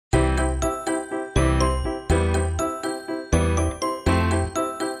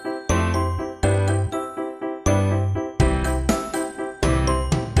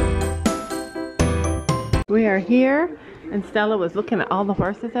are here, and Stella was looking at all the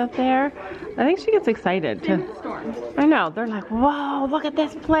horses out there. I think she gets excited too. I know, they're like, whoa, look at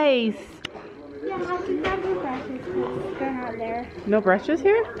this place. Yeah, I can grab the brushes. They're not there. No brushes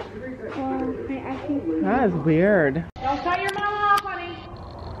here? Well, I think. That is weird. Don't cut your mama off, honey.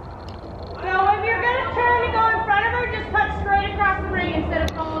 So if you're going to turn and go in front of her, just cut straight across the ring instead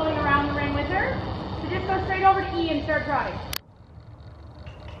of following around the ring with her. So just go straight over to E and start trotting.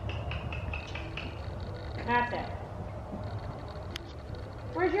 That's it.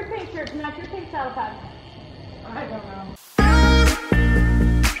 Where's your pink shirt? Not your pink saddle pad. I don't know.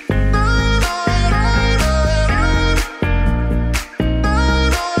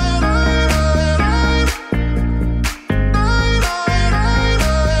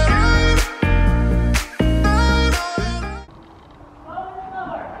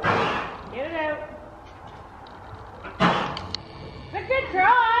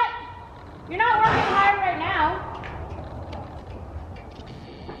 You're not working hard right now.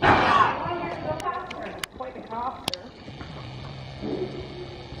 Go faster. Quite the copter.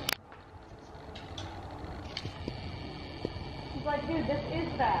 He's like, dude, this is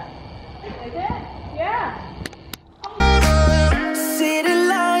fast. Is it? Yeah. City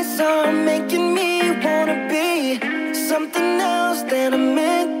lights are making me wanna be something else than I'm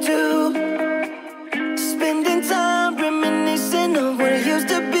meant to. Spending time reminiscing of what it used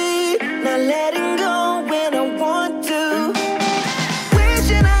to be. Not letting go when I want to.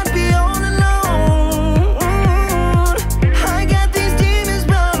 Wishing I'd be all alone. I got these demons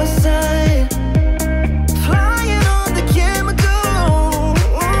by my side, flying on the chemicals.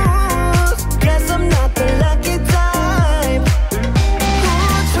 Guess I'm not the lucky type.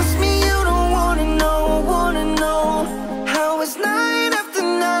 Trust me, you don't wanna know how it's night after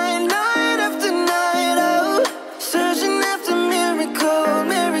night, night after night. Oh, searching after miracles.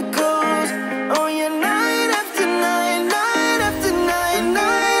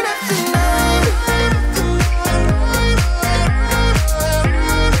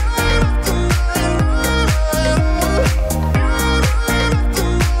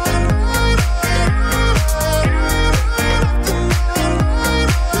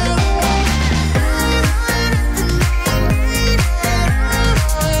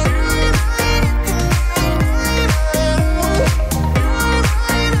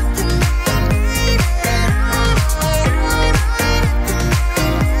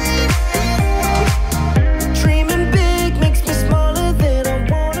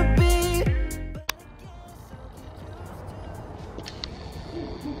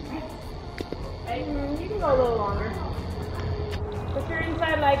 You can go a little longer. Put your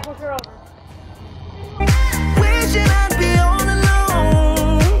inside leg, push her over. Wishing I'd be all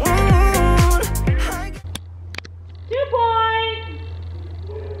alone. 2 point.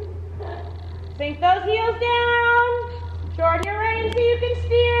 Sink those heels down. Shorten your reins so you can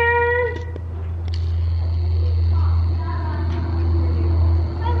steer.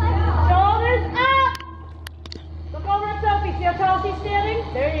 Shoulders up. Look over at Sophie. See how tall she's standing?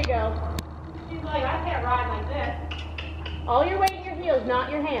 There you go. She's like, I can't ride like this. All your weight in your heels,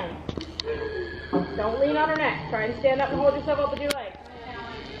 not your hands. Don't lean on her neck. Try and stand up and hold yourself up with your legs.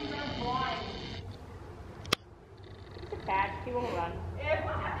 It's a catch. She won't run. If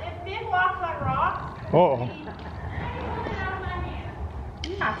Finn walks on rocks, Oh.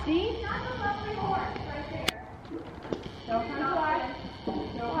 yeah, see? That's a lovely horse right there. Don't run.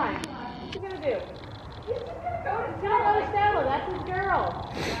 Why? What's he gonna do? He's just gonna go to Stella. That's his girl.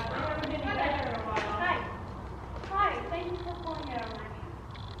 Hi, thank you for pulling it on my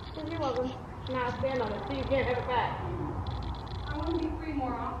hand. You're welcome. Now stand on it so you can't have it back. I want to be free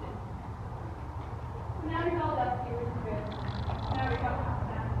more often. Now you're held up here, which is good. Now we go.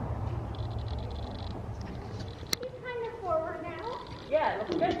 He's kind of forward now. Yeah, it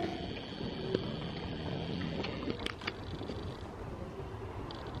looks good.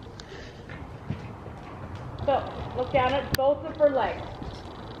 So, look down at both of her legs.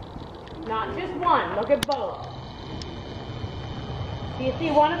 Not just one, look at both. Do you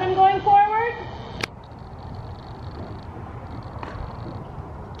see one of them going forward?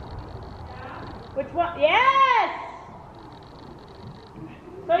 Which one? Yes!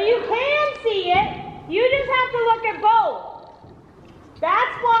 So you can see it, you just have to look at both.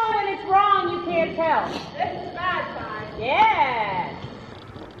 That's why when it's wrong you can't tell. This is bad side. Yes!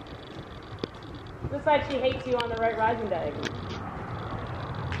 Looks like she hates you on the right rising diagram.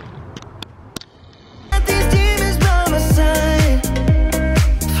 These demons by my side,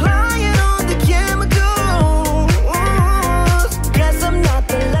 flying on the chemicals. Guess I'm not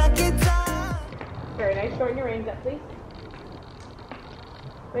the lucky type. Very nice. Shorten your reins up, please.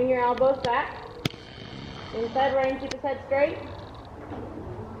 Bring your elbows back. Inside rein, keep his head straight.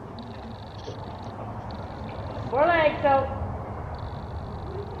 More legs, so.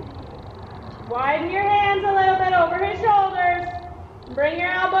 Widen your hands a little bit over his shoulders. Bring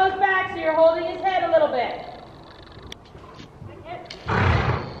your elbows back so you're holding his head a little bit.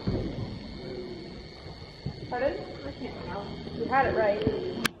 Pardon? I can't tell. You had it right.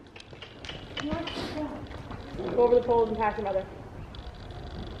 Go over the poles and pass your mother.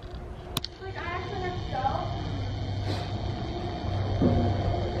 Like, I actually have to go.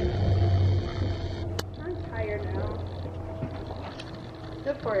 I'm tired now.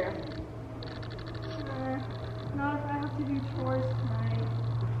 Good for you. Not if I have to do chores tonight.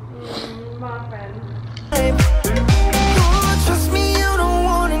 Muffin. Oh, trust me, you don't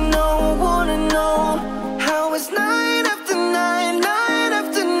wanna know how it's night after night, night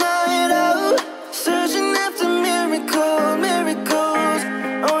after night. Oh, searching after miracles.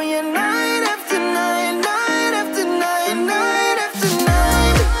 Oh yeah, night after night, night after night, night after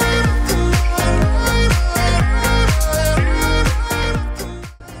night.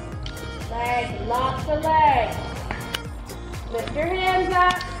 Legs, lots of legs. Lift your hands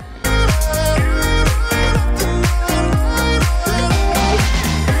up.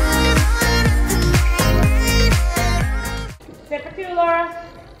 Sit for two, Laura.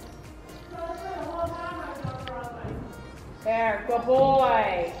 There, good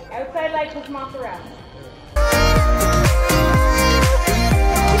boy. Outside leg, push him off the rest.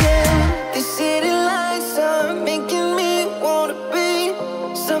 Yeah, these city lights are making me wanna be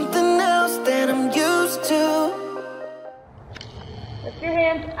something else that I'm used to. Lift your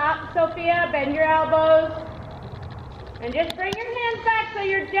hands up, Sophia. Bend your elbows. And just bring your hands back so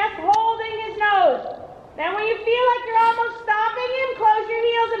you're just holding his nose. Then when you feel like you're almost stopping him, close your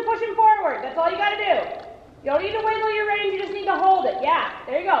heels and push him forward. That's all you got to do. You don't need to wiggle your reins, you just need to hold it. Yeah,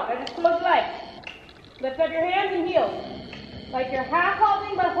 there you go. Now just close your legs. Lift up your hands and heels. Like you're half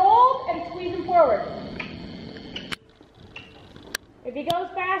halting, but hold and squeeze him forward. If he goes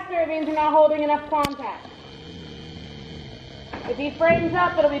faster, it means you're not holding enough contact. If he frames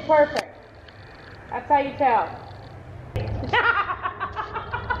up, it'll be perfect. That's how you tell.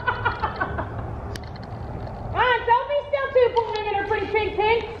 Sophie's still 2 pointing in her pretty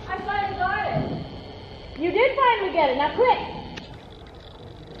pink. I finally got it. You did finally get it. Now click.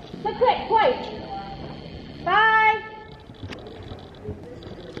 Click, twice. Bye.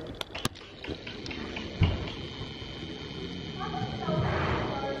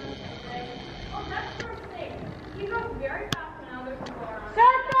 Oh, that's the first thing. He goes very fast now. There's some bar on.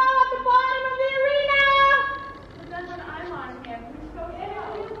 Circle at the bottom of the arena. But then when I'm on him, he's so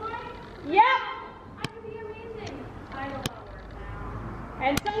slow. Yep. I could be amazing. I don't want to work now.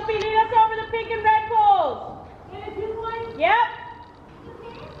 And Sophie, lead us over the pink and red poles. Can I do one? Yep.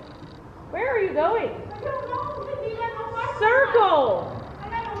 Okay. Where are you going? I don't know. Could be like a walk. Circle. I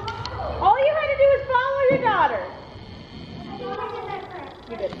don't know. All you had to do is follow your daughter. I think I did that first.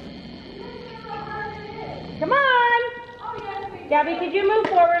 You did. Oh, Come on. yes. Gabby, could you move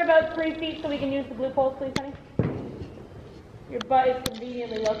forward about 3 feet so we can use the blue poles, please, honey? Your butt is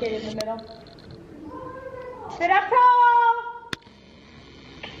conveniently located in the middle. Sit up tall.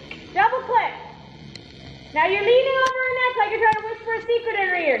 Double click. Now you're leaning over her neck like you're trying to whisper a secret in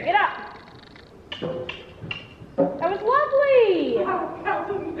her ear. Get up. That was lovely. Wow, that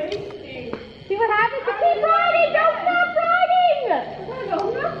was amazing. See what happens? So keep riding. Don't stop riding. I know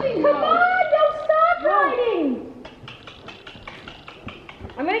nothing. Come on, don't stop riding.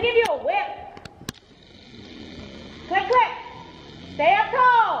 I'm going to give you a whip. Click, click. Stay up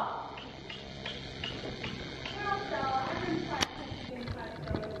tall.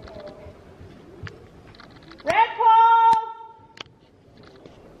 Red pole.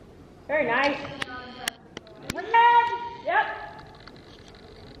 Very nice. Red. Yep.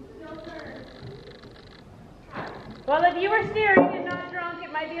 Well, if you were steering and not drunk,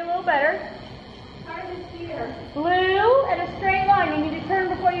 it might be a little better. Hard to steer. Blue and a straight line. You need to turn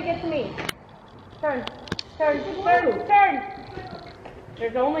before you get to me. Turn. Turn. Turn. Turn.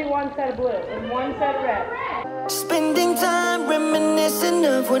 There's only one set of blue and one set of red. Spending time reminiscing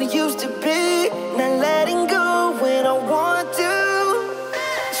of what it used to be, not letting go when I want to.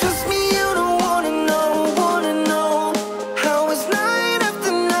 Trust me, you don't wanna know how it's night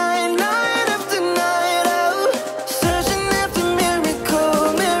after night, night after night. Oh, searching after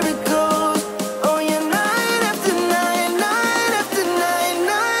miracles. Oh yeah, night after night, night after night,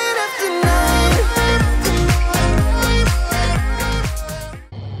 night after night.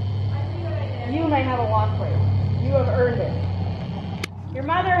 You may have a walk break. You have earned it. Your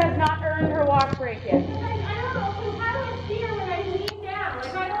mother has not earned her walk break yet. I don't know. How do I steer when I lean down?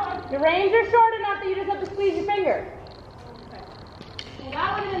 Like, I don't. The reins are short enough that you just have to squeeze your finger. Well,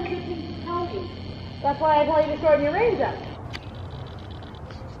 that would have been a good thing to tell me. That's why I tell you to shorten your range up.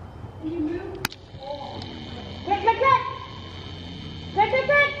 Can you move? Kick, kick, kick! Kick, kick,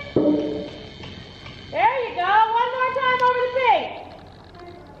 kick! There you go. One more time over the feet.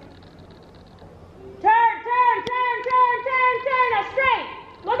 Turn, turn, turn, turn, turn, turn. Now straight.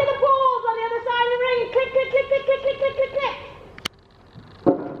 Look at the pools on the other side of the ring. Kick, kick, kick, kick, kick, kick, kick, kick, kick.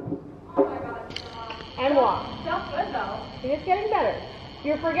 Oh my God. And walk. Sounds good though. It's getting better.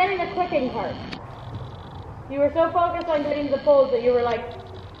 You're forgetting the clicking part. You were so focused on getting to the poles that you were like,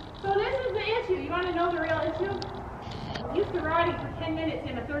 So this is the issue. You want to know the real issue? I'm used to riding for 10 minutes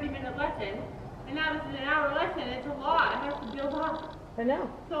in a 30-minute lesson, and now this is an hour lesson. It's a lot. I have to build up. I know.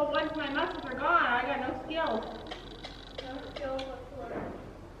 So once my muscles are gone, I got no skills. No skills whatsoever.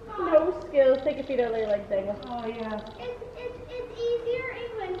 No skills. Take your feet out, lay your legs dangle. Oh yeah. It's easier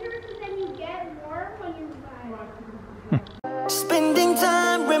in winter because then you get warm when you ride. Spending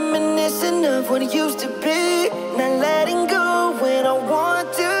time reminiscing of what it used to be, not letting go when I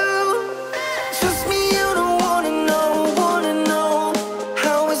want to. Trust me, you don't wanna know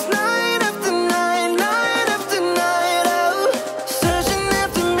how it's night after night, night after night. Oh, searching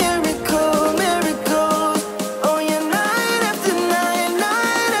after miracles. Oh yeah, night after night,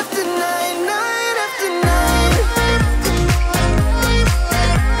 night after night, night after night.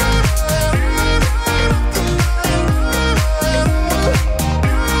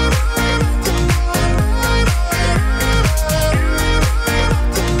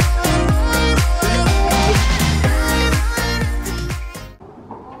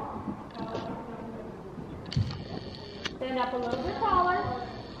 Stand up a little bit taller.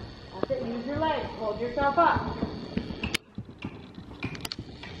 That's it. Use your legs. Hold yourself up.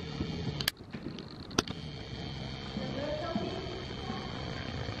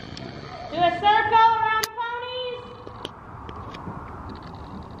 Do a circle around the ponies.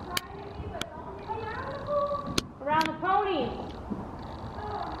 Around the ponies.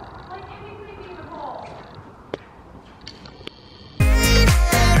 Like in between the hole.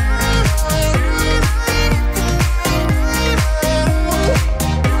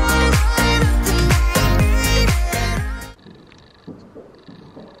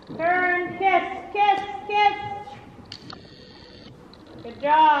 Turn, kiss, kiss, kiss. Good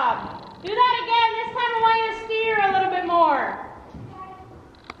job. Do that again. This time I want you to steer a little bit more.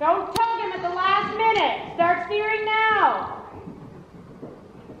 Don't tug him at the last minute. Start steering now.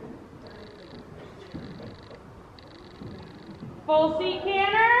 Full seat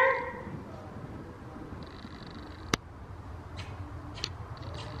canter.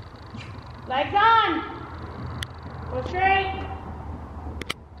 Legs on. Go straight.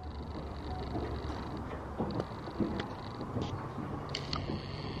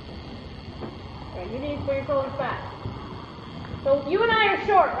 Okay, you need to put your shoulders back. So you and I are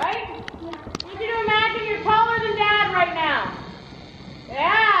short, right? Yeah. I want you to imagine you're taller than Dad right now.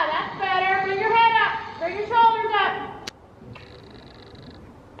 Yeah, that's better. Bring your head up. Bring your shoulders up.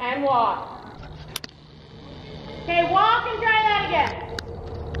 And walk. Okay, walk and try that again.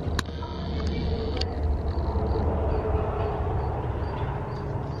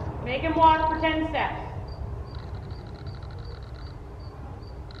 Make him walk for 10 steps.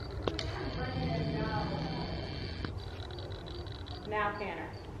 Now canter.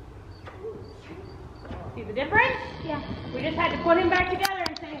 See the difference? Yeah. We just had to put him back together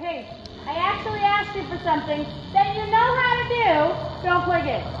and say, hey, I actually asked you for something that you know how to do. Don't play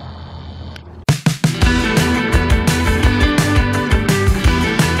games.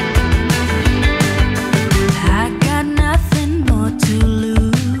 I got nothing more to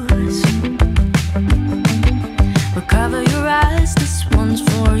lose. But cover your eyes, this one's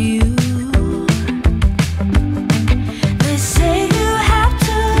for you. They say you have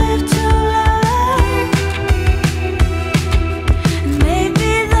to live to learn, and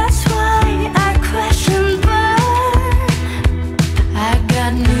maybe that's why I crash and burn. I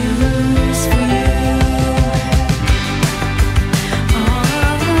got news for you.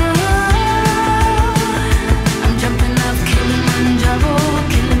 I'm jumping up Kilimanjaro,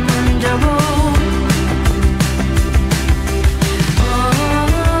 Kilimanjaro.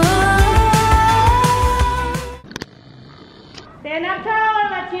 Stand up taller.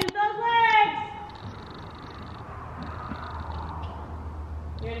 Let's use those legs.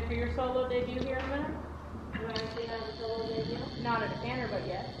 You ready for your solo debut here in a minute? You want to see that as a solo debut? Not at a canter, but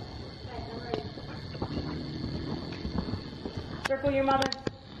yes. Circle your mother.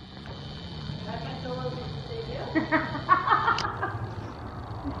 That's my solo debut.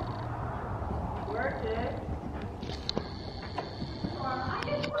 Worked it. I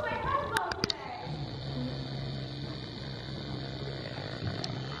just put my headphones today.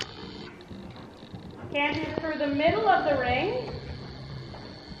 Canter through the middle of the ring.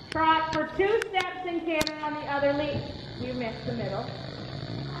 Trot for 2 steps and canter on the other lead. You missed the middle.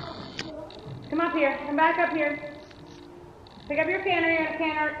 Come up here. Come back up here. Pick up your canter. You're going to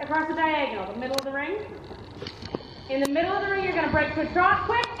canter across the diagonal, the middle of the ring. In the middle of the ring, you're going to break to a trot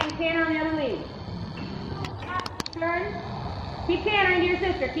quick and canter on the other lead. Turn. Keep cantering to your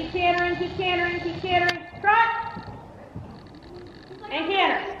sister. Keep cantering, keep cantering, keep cantering. Trot. And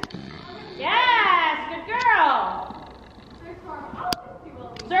canter. Yes, good girl.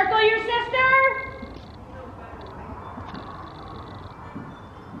 Circle your sister.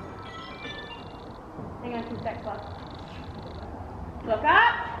 Hang on 2 seconds left. Look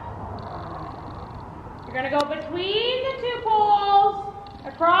up. You're going to go between the 2 poles,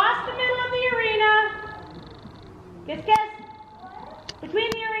 across the middle of the arena. Kiss, kiss. Between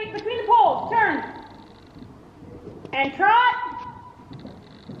the poles. Turn. And trot.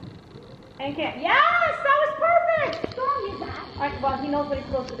 And can't. Yes, that was perfect. Well, he knows what he's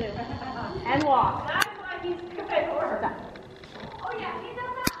supposed to do. And walk. That's why he's good at work. Oh yeah, he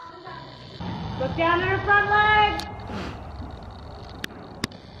does that. Look down at her front leg.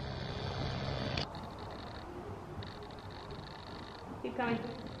 Keep coming.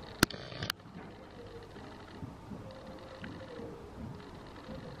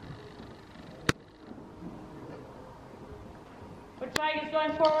 Which leg is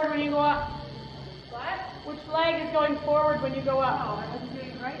going forward when you go up? What? Which leg is going forward when you go up? Oh, I wasn't doing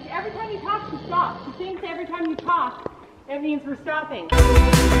it right. Every time you talk, she stops. She thinks every time you talk, it means we're stopping.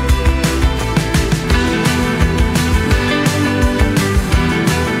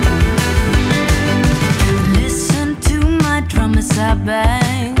 Listen to my drum as I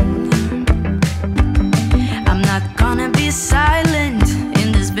bang. I'm not gonna be silent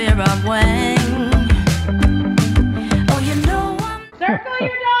in this vera wang. Oh, you know I'm. Circle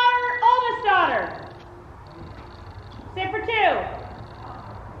your daughter, oldest daughter. Sit for 2.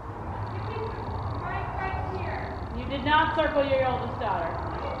 Right here. You did not circle your oldest daughter.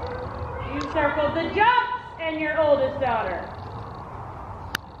 You circled the jumps and your oldest daughter.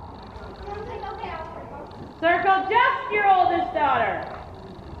 Okay, I'll circle. Circle just your oldest daughter.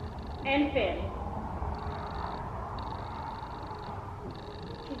 And Finn.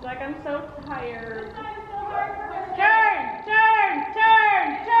 She's like, I'm so tired. Turn, turn, turn,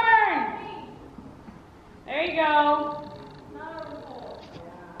 turn. There you go.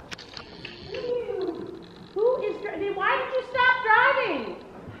 Who is driving? Why did you stop driving?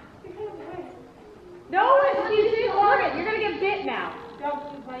 No one, you see, Morgan, you're going to get bit now.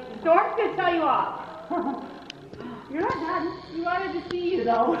 Storm's going to tell you off. You're not done. You wanted to see you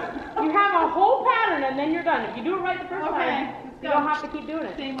though. You have a whole pattern and then you're done. If you do it right the first Okay, time, let's you go. don't have to keep doing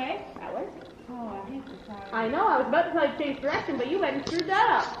it. Same way? That way. Oh, I hate this side. I know, I was about to tell you to change direction, but you went and screwed that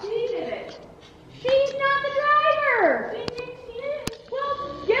up. She did it. She's not the driver. She thinks she is.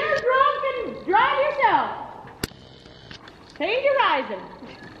 Well, get her drunk and drive yourself. Change your horizon.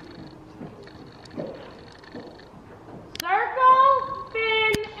 Circle,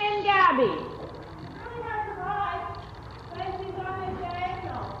 Finn, and Gabby. Really hard to ride when she's on this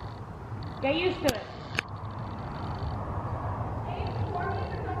diagonal. Get used to it. Hey, for me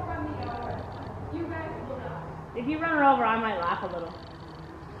to don't run me over. You guys will not. If you run her over, I might laugh a little.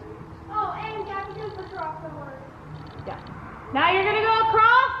 Oh, and Gabby does the drop forward. Yeah. Now you're going to go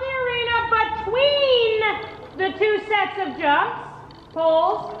across the arena between the 2 sets of jumps.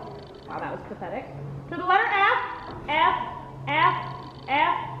 Poles. Wow, that was pathetic. To the letter F. F, F,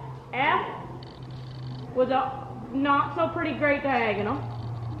 F, F. With a not so pretty great diagonal.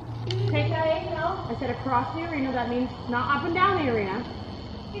 Take diagonal. I said across the arena. That means not up and down the arena.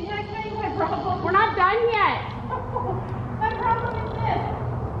 Can I tell you my problem? We're not done yet. My problem is this.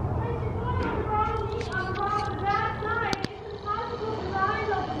 When she's going on the wrong knee on the wrong that side, it's impossible to rise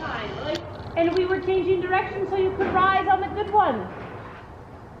all the time. Like, And we were changing direction so you could rise on the good one.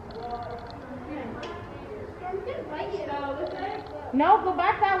 Storm didn't like it. so this way. No, go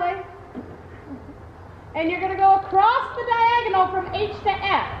back that way. And you're going to go across the diagonal from H to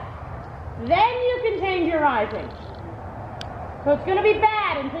F. Then you can change your rising. So it's going to be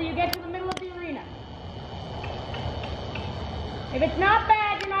bad until you get to the middle of the arena. If it's not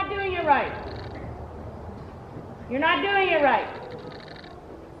bad, you're not doing it right. You're not doing it right.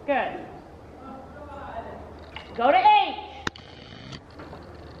 Good. Go to H.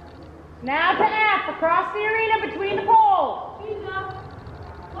 Now to F, across the arena between the poles.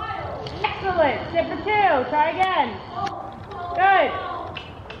 Excellent. Sit for 2. Try again. Good.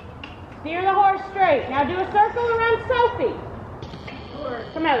 Steer the horse straight. Now do a circle around Sophie.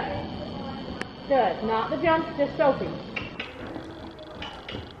 Come out. Good. Not the jump, just Sophie.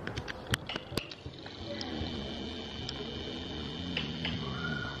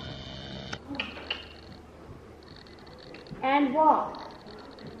 and walk.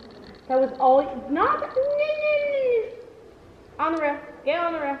 That was all, not, on the roof, get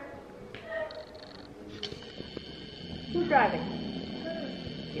on the roof. Who's driving?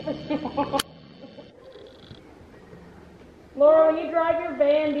 Laura, when you drive your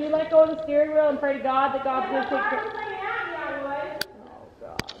van, do you let go of the steering wheel and pray to God that God's going to take care? Oh,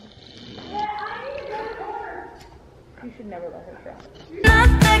 God. Yeah, I need to go to work. You should never let her drive. Not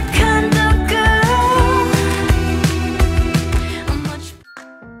that kind of girl. I'm much.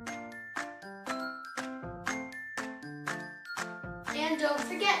 And don't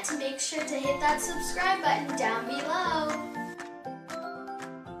forget to make sure to hit that subscribe button down below.